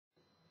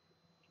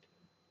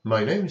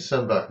My name is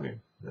Sam Backney,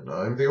 and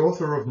I'm the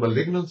author of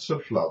Malignant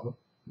Self-Love,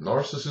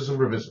 Narcissism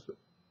Revisited.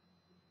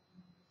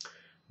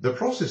 The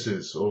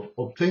processes of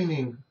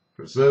obtaining,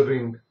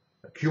 preserving,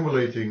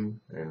 accumulating,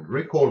 and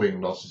recalling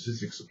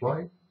narcissistic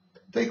supply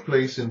take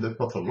place in the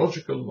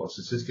pathological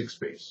narcissistic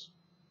space.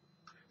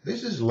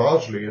 This is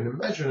largely an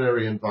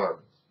imaginary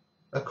environment,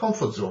 a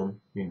comfort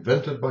zone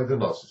invented by the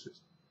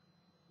narcissist.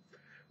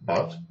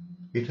 But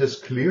it has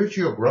clear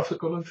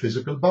geographical and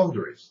physical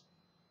boundaries.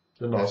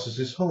 The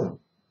narcissist's home,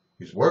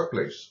 his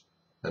workplace,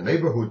 a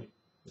neighborhood,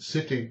 a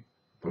city,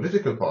 a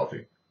political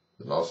party,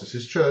 the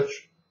narcissist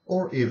church,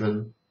 or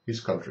even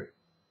his country.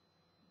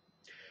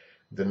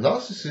 The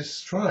narcissist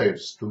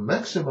strives to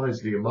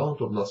maximize the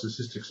amount of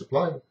narcissistic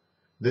supply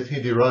that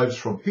he derives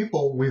from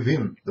people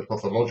within the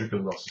pathological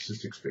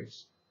narcissistic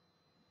space.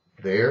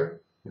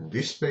 There, in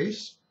this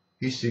space,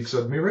 he seeks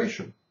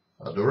admiration,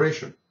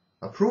 adoration,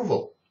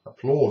 approval,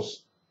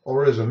 applause,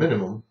 or as a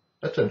minimum,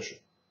 attention.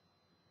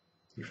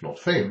 If not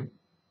fame,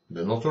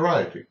 then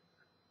notoriety.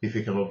 If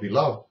he cannot be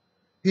loved,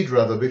 he'd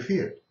rather be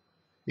feared.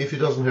 If he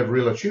doesn't have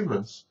real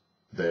achievements,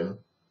 then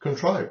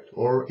contrived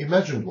or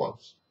imagined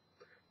ones.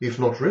 If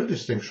not real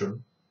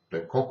distinction,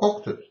 then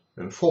concocted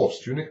and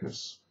forced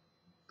uniqueness.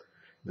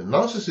 The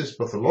narcissist's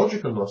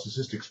pathological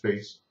narcissistic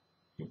space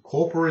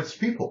incorporates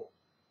people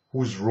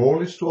whose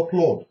role is to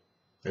applaud,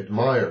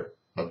 admire,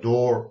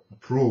 adore,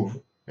 approve,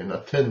 and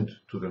attend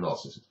to the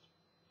narcissist.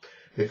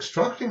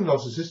 Extracting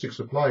narcissistic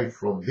supply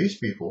from these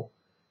people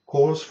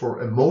calls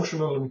for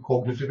emotional and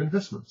cognitive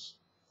investments,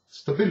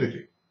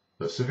 stability,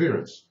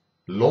 perseverance,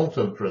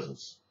 long-term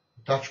presence,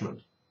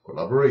 attachment,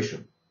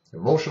 collaboration,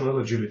 emotional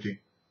agility,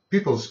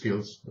 people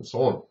skills, and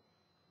so on.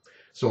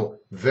 So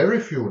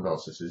very few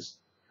narcissists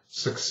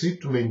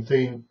succeed to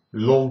maintain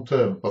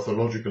long-term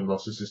pathological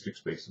narcissistic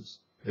spaces,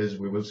 as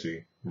we will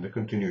see in the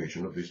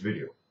continuation of this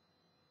video.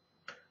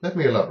 Let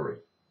me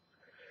elaborate.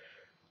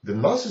 The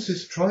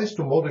narcissist tries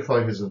to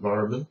modify his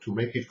environment to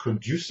make it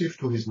conducive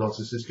to his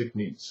narcissistic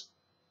needs.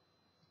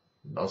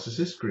 The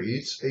narcissist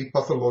creates a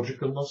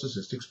pathological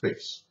narcissistic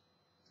space.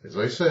 As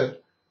I said,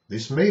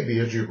 this may be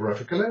a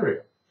geographical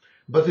area,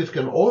 but it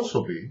can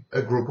also be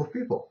a group of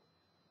people,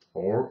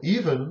 or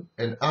even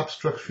an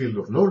abstract field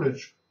of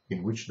knowledge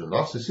in which the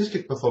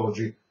narcissistic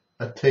pathology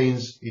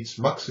attains its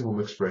maximum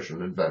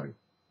expression and value.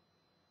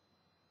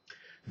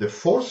 The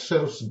false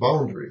self's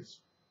boundaries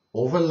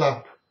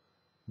overlap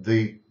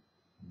the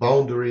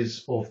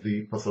boundaries of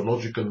the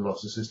pathological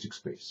narcissistic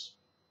space.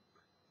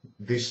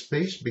 This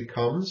space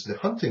becomes the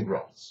hunting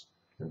grounds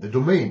and the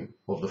domain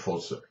of the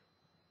false self.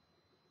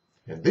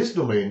 And this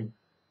domain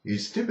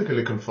is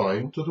typically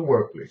confined to the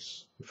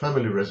workplace, the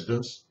family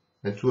residence,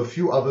 and to a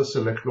few other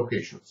select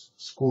locations: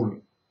 school,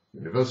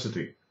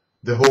 university,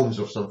 the homes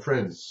of some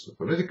friends, a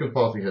political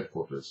party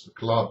headquarters, a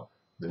club,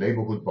 the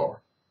neighborhood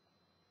bar.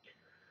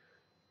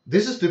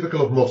 This is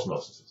typical of most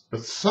narcissists,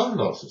 but some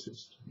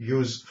narcissists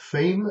use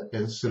fame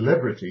and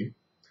celebrity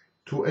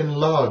to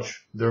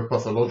enlarge their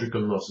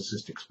pathological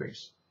narcissistic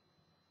space.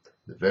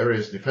 The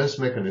various defense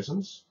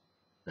mechanisms,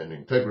 an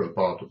integral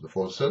part of the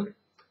false self,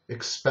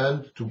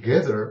 expand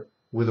together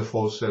with the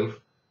false self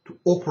to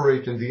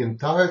operate in the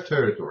entire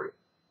territory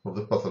of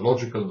the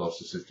pathological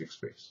narcissistic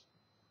space.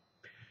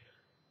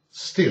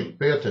 Still,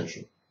 pay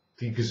attention.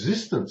 The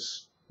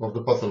existence of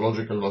the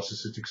pathological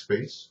narcissistic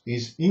space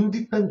is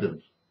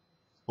independent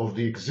of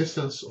the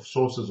existence of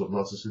sources of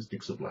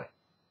narcissistic supply.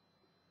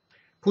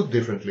 Put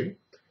differently,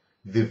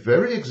 the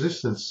very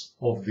existence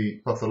of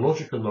the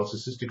pathological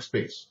narcissistic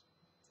space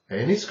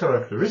and its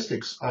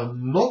characteristics are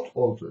not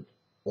altered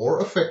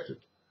or affected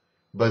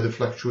by the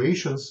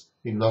fluctuations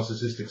in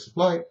narcissistic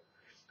supply,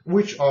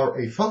 which are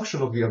a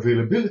function of the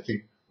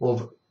availability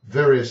of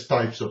various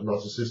types of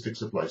narcissistic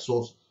supply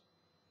sources.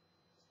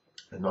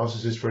 A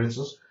narcissist, for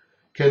instance,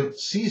 can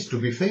cease to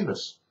be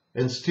famous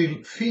and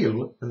still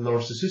feel a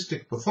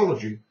narcissistic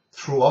pathology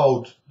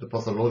throughout the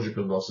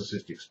pathological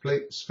narcissistic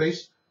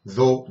space,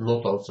 though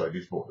not outside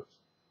its borders.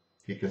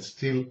 He can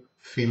still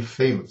feel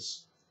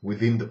famous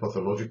within the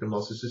pathological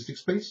narcissistic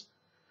space,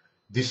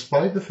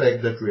 despite the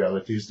fact that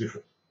reality is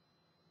different.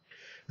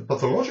 The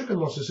pathological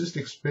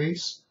narcissistic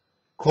space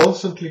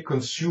constantly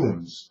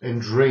consumes and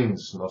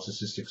drains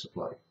narcissistic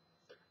supply.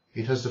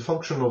 It has the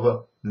function of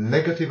a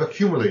negative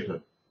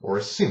accumulator or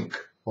a sink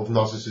of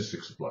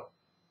narcissistic supply.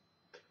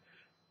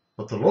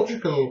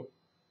 Pathological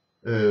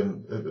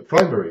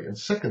primary and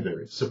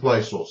secondary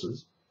supply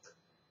sources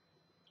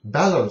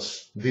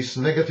balance this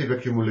negative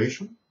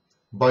accumulation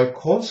by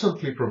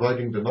constantly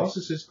providing the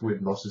narcissist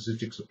with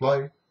narcissistic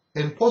supply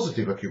and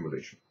positive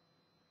accumulation.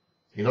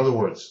 In other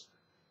words,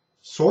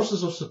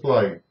 sources of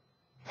supply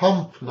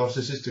pump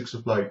narcissistic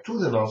supply to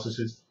the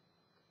narcissist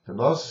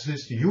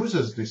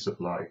uses this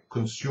supply,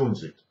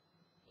 consumes it,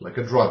 like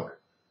a drug,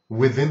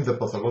 within the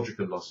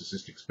pathological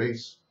narcissistic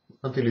space,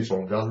 until it's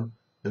all gone,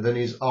 and then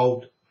he's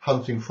out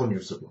hunting for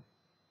new supply.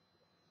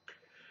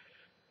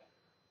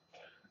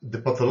 The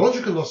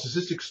pathological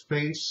narcissistic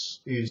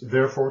space is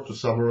therefore, to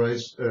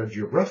summarize, a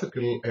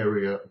geographical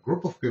area, a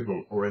group of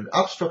people, or an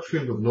abstract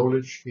field of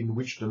knowledge in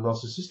which the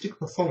narcissistic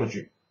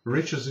pathology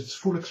reaches its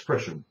full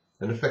expression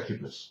and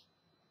effectiveness.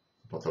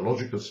 The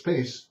pathological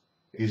space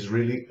is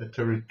really a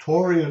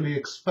territorially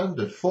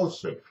expanded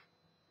false self.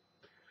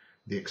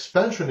 The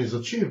expansion is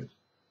achieved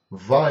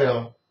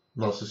via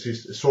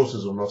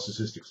sources of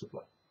narcissistic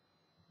supply.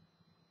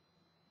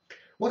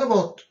 What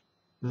about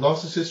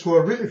narcissists who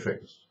are really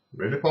famous,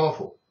 really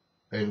powerful,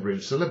 and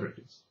real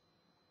celebrities?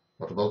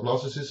 What about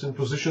narcissists in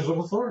positions of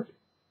authority?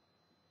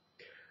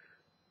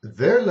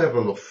 Their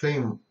level of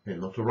fame and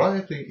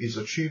notoriety is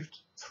achieved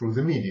through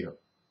the media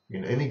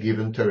in any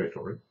given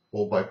territory,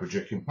 or by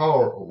projecting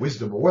power or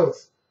wisdom or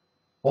wealth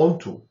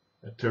onto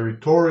a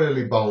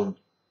territorially bound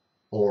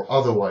or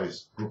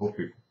otherwise group of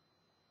people.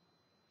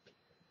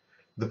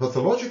 The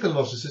pathological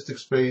narcissistic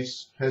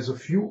space has a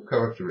few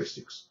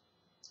characteristics.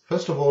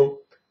 First of all,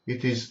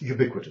 it is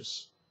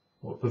ubiquitous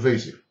or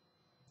pervasive.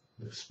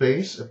 The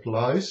space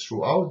applies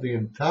throughout the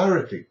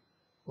entirety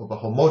of a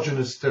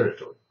homogeneous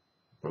territory,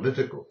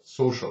 political,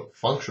 social,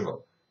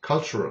 functional,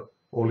 cultural,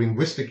 or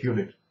linguistic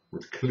unit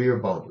with clear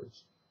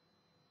boundaries.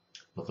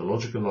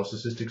 Pathological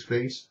narcissistic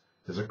space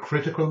has a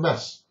critical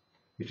mass.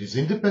 It is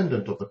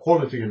independent of the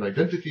quality and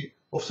identity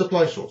of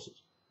supply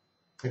sources.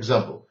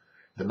 Example,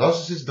 the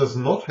narcissist does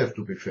not have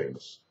to be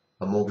famous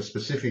among a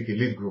specific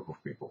elite group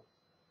of people.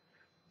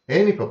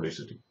 Any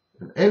publicity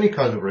and any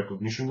kind of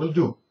recognition will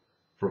do,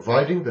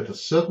 providing that a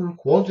certain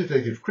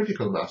quantitative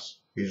critical mass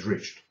is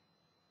reached.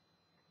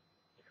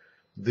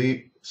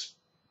 The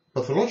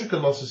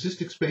pathological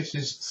narcissistic space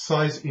is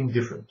size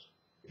indifferent.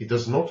 It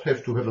does not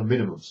have to have a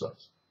minimum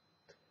size.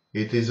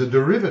 It is a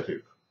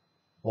derivative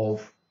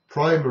of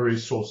primary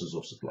sources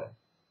of supply,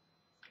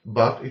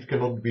 but it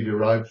cannot be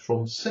derived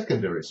from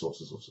secondary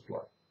sources of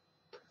supply.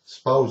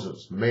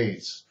 Spouses,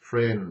 mates,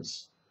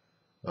 friends,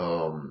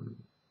 loved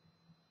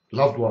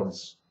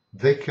ones,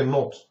 they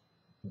cannot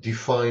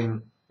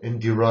define and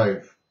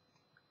derive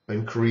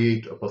and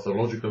create a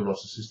pathological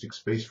narcissistic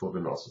space for the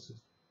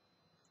narcissist.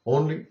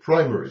 Only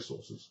primary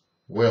sources,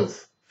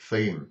 wealth,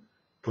 fame,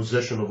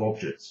 possession of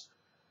objects,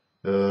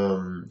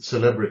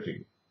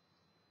 celebrity,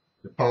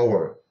 the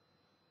power,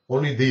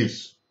 only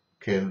these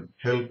can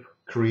help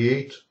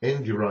create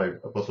and derive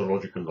a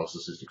pathological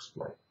narcissistic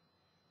supply.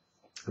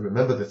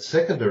 Remember that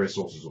secondary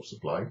sources of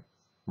supply,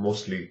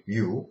 mostly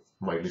you,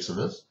 my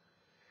listeners,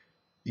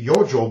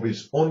 your job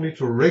is only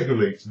to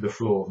regulate the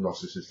flow of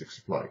narcissistic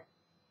supply.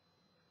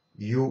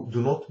 You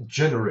do not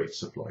generate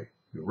supply.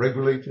 You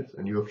regulate it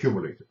and you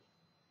accumulate it.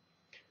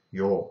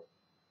 Your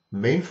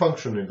main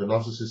function in the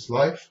narcissist's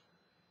life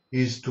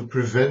is to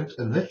prevent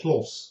a net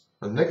loss,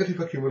 a negative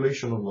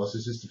accumulation of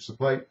narcissistic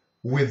supply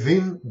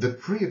within the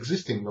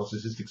pre-existing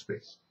narcissistic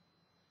space.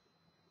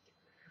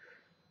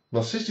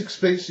 Narcissistic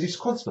space is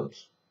constant.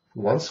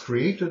 Once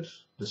created,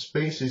 the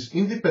space is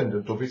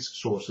independent of its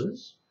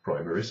sources,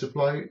 primary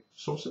supply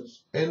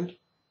sources, and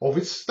of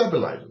its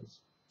stabilizers,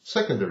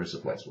 secondary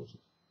supply sources.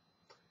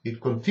 It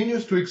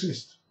continues to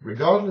exist,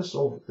 regardless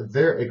of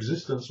their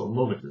existence or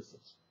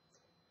non-existence.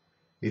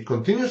 It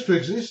continues to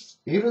exist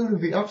even in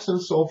the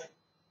absence of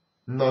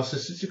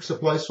narcissistic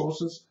supply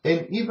sources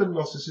and even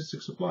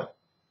narcissistic supply.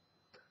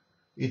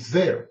 It's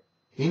there,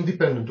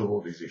 independent of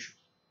all these issues.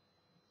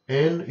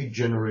 And it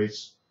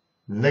generates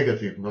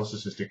negative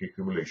narcissistic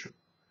accumulation.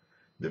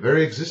 The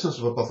very existence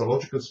of a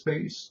pathological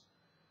space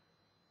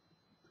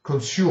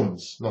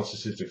consumes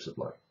narcissistic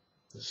supply.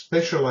 The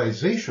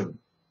specialization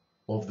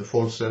of the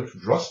false self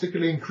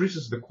drastically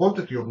increases the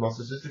quantity of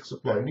narcissistic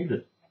supply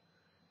needed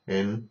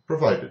and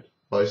provided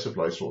by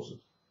supply sources.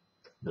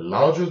 The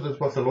larger the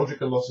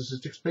pathological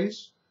narcissistic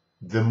space,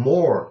 the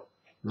more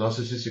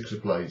narcissistic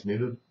supply is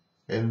needed,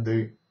 and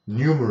the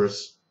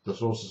numerous the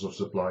sources of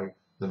supply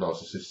the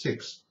narcissist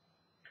seeks.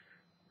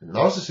 The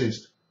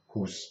narcissist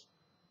whose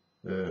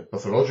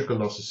pathological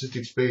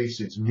narcissistic space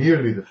is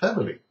merely the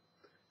family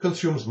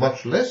consumes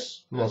much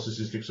less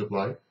narcissistic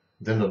supply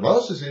than a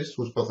narcissist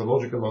whose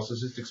pathological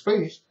narcissistic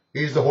space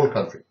is the whole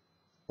country,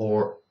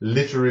 or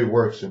literally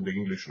works in the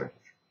English language.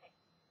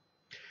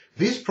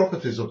 These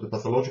properties of the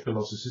pathological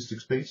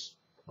narcissistic space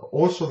are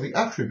also the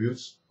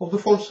attributes of the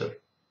false self.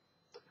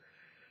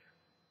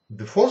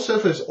 The false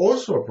self is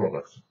also a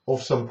product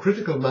of some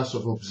critical mass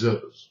of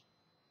observers.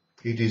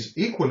 It is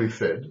equally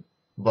fed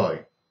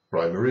by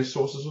primary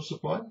sources of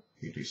supply.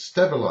 It is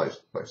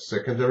stabilized by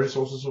secondary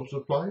sources of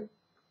supply.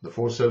 The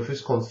false self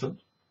is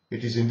constant.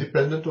 It is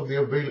independent of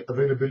the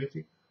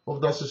availability of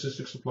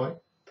narcissistic supply.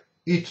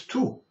 It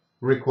too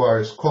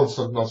requires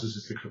constant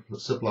narcissistic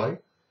supply,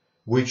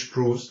 which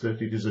proves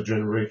that it is a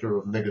generator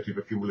of negative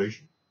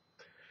accumulation.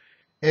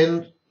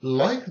 And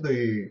like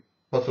the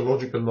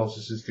pathological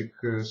narcissistic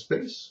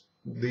space,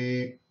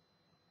 the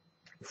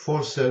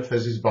false self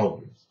has its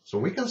boundaries. So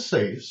we can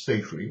say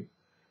safely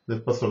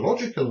that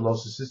pathological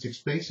narcissistic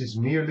space is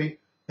merely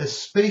a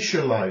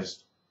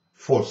spatialized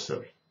false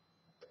self.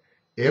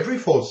 Every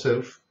false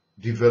self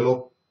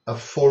develops a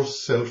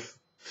false self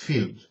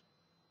field,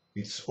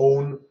 its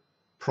own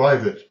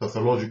private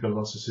pathological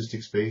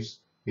narcissistic space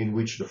in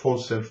which the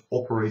false self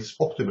operates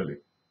optimally,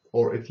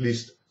 or at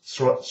least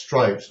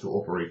strives to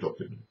operate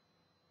optimally.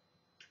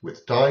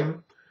 With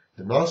time,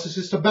 The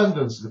narcissist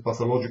abandons the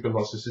pathological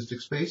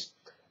narcissistic space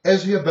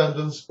as he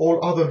abandons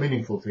all other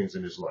meaningful things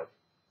in his life.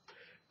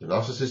 The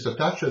narcissist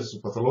attaches the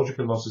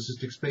pathological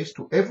narcissistic space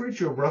to every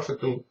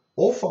geographical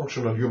or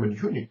functional human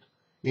unit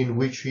in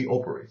which he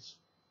operates.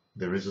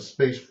 There is a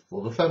space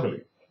for the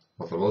family,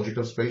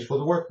 pathological space for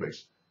the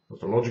workplace,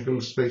 pathological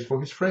space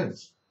for his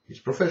friends, his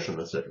profession,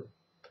 etc.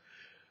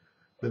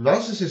 The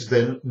narcissist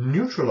then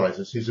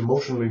neutralizes his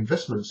emotional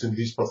investments in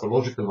these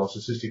pathological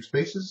narcissistic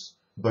spaces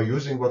by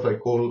using what I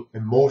call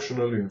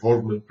emotional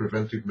involvement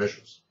preventive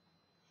measures.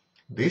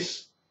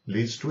 This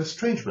leads to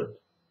estrangement,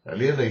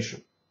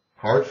 alienation,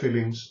 hard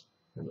feelings,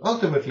 and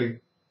ultimately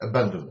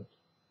abandonment.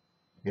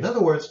 In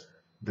other words,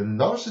 the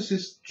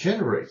narcissist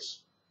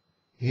generates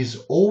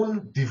his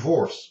own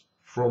divorce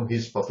from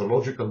his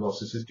pathological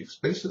narcissistic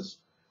spaces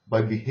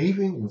by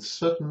behaving in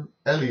certain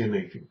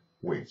alienating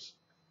ways.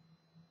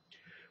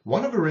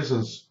 One of the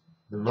reasons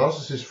the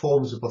narcissist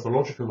forms a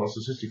pathological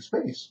narcissistic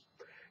space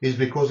is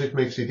because it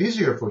makes it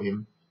easier for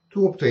him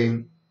to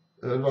obtain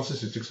a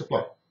narcissistic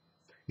supply.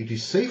 It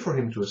is safe for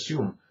him to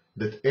assume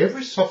that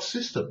every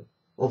subsystem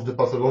of the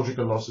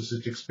pathological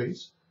narcissistic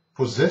space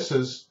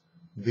possesses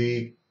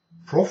the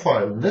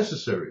profile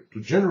necessary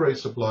to generate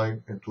supply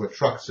and to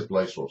attract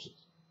supply sources.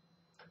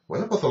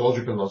 When a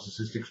pathological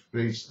narcissistic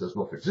space does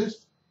not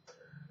exist,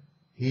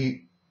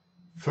 he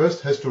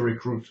first has to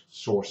recruit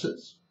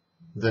sources.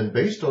 Then,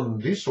 based on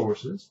these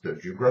sources, their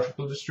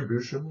geographical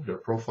distribution, their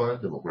profile,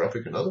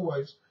 demographic, and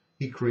otherwise,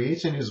 he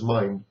creates in his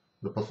mind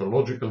the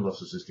pathological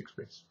narcissistic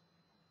space.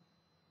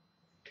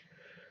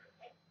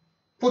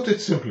 Put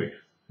it simply,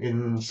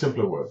 in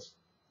simpler words,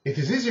 it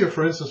is easier,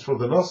 for instance, for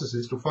the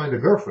narcissist to find a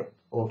girlfriend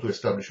or to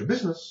establish a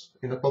business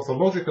in a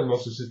pathological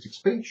narcissistic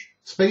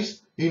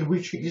space in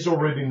which he is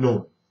already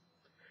known.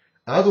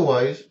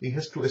 Otherwise, he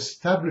has to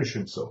establish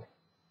himself,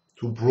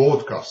 to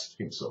broadcast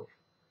himself,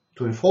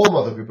 to inform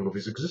other people of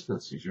his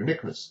existence, his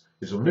uniqueness,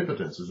 his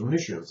omnipotence, his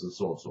omniscience, and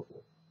so on and so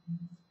forth.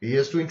 He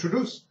has to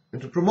introduce and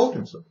to promote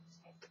himself.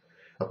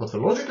 A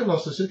pathological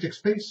narcissistic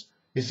space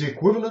is the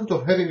equivalent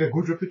of having a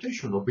good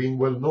reputation or being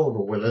well known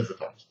or well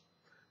advertised,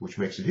 which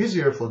makes it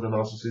easier for the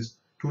narcissist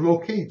to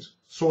locate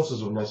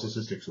sources of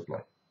narcissistic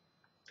supply.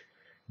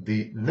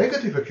 The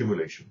negative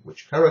accumulation,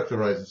 which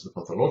characterizes the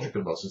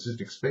pathological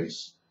narcissistic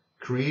space,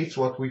 creates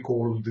what we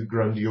call the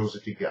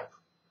grandiosity gap.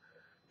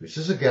 This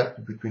is a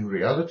gap between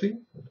reality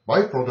and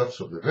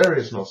byproducts of the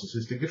various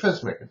narcissistic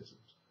defense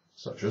mechanisms,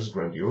 such as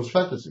grandiose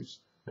fantasies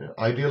and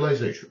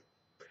idealization.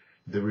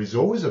 There is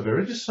always a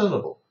very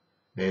discernible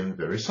and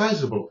very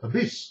sizable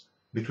abyss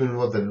between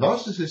what the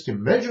narcissist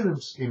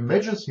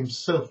imagines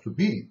himself to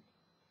be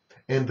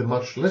and the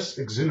much less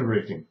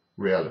exhilarating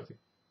reality.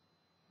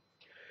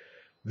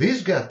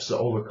 These gaps are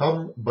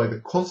overcome by the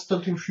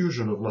constant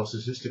infusion of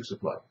narcissistic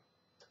supply.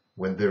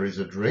 When there is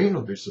a drain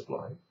of this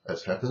supply,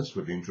 as happens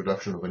with the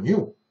introduction of a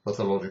new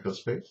pathological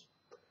space,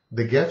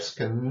 the gaps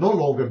can no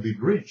longer be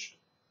bridged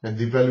and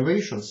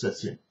devaluation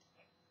sets in.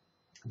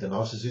 The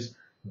narcissist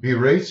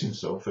berates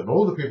himself and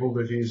all the people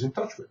that he is in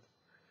touch with.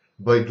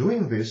 By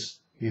doing this,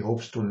 he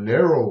hopes to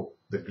narrow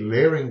the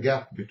glaring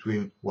gap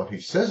between what he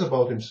says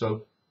about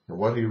himself and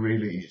what he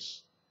really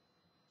is.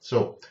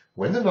 So,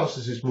 when the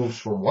narcissist moves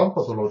from one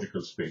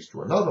pathological space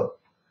to another,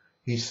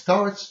 he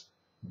starts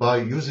by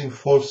using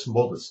false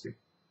modesty.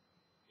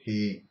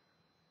 He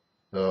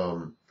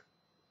berates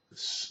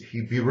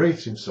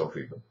himself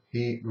even.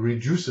 He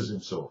reduces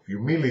himself,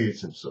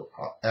 humiliates himself,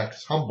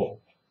 acts humble,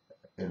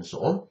 and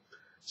so on,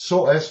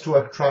 so as to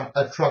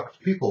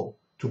attract people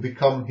to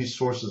become his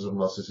sources of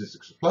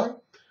narcissistic supply,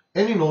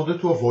 and in order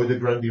to avoid the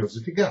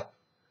grandiosity gap.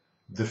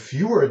 The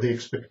fewer the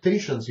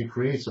expectations he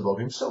creates about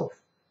himself,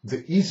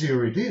 the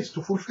easier it is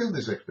to fulfill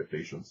these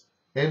expectations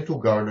and to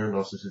garner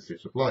narcissistic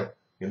supply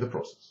in the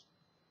process.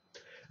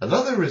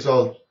 Another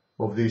result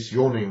of this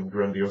yawning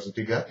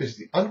grandiosity gap is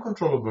the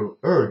uncontrollable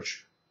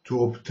urge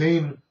to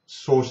obtain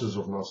sources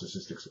of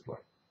narcissistic supply.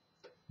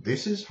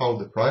 This is how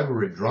the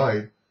primary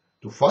drive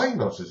to find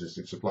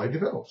narcissistic supply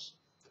develops.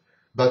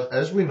 But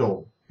as we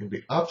know, in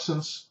the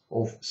absence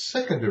of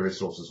secondary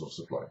sources of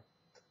supply,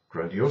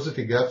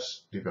 grandiosity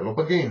gaps develop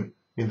again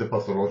in the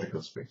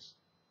pathological space,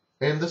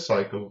 and the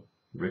cycle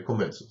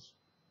recommences.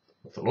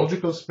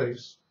 Pathological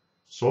space,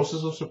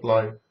 sources of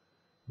supply,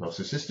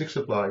 narcissistic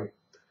supply,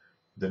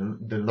 the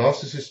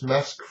narcissist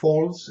mask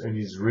falls and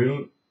his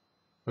real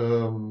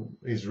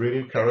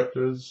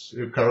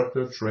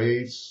character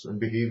traits and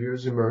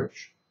behaviors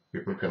emerge.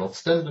 People cannot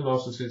stand the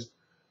narcissist.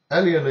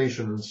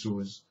 Alienation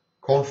ensues,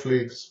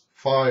 conflicts,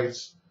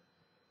 fights.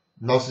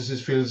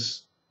 Narcissist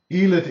feels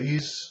ill at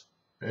ease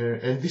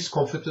and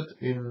discomforted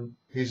in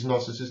his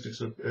narcissistic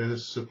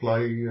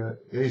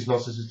his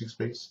narcissistic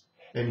space,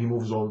 and he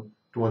moves on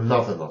to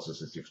another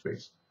narcissistic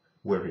space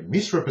where he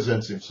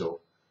misrepresents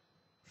himself,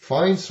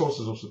 finds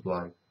sources of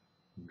supply,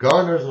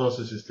 garners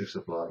narcissistic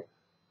supply.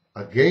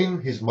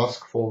 Again, his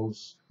mask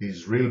falls,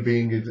 his real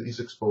being is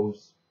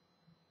exposed,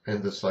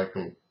 and the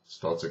cycle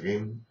starts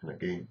again and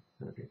again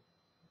and again.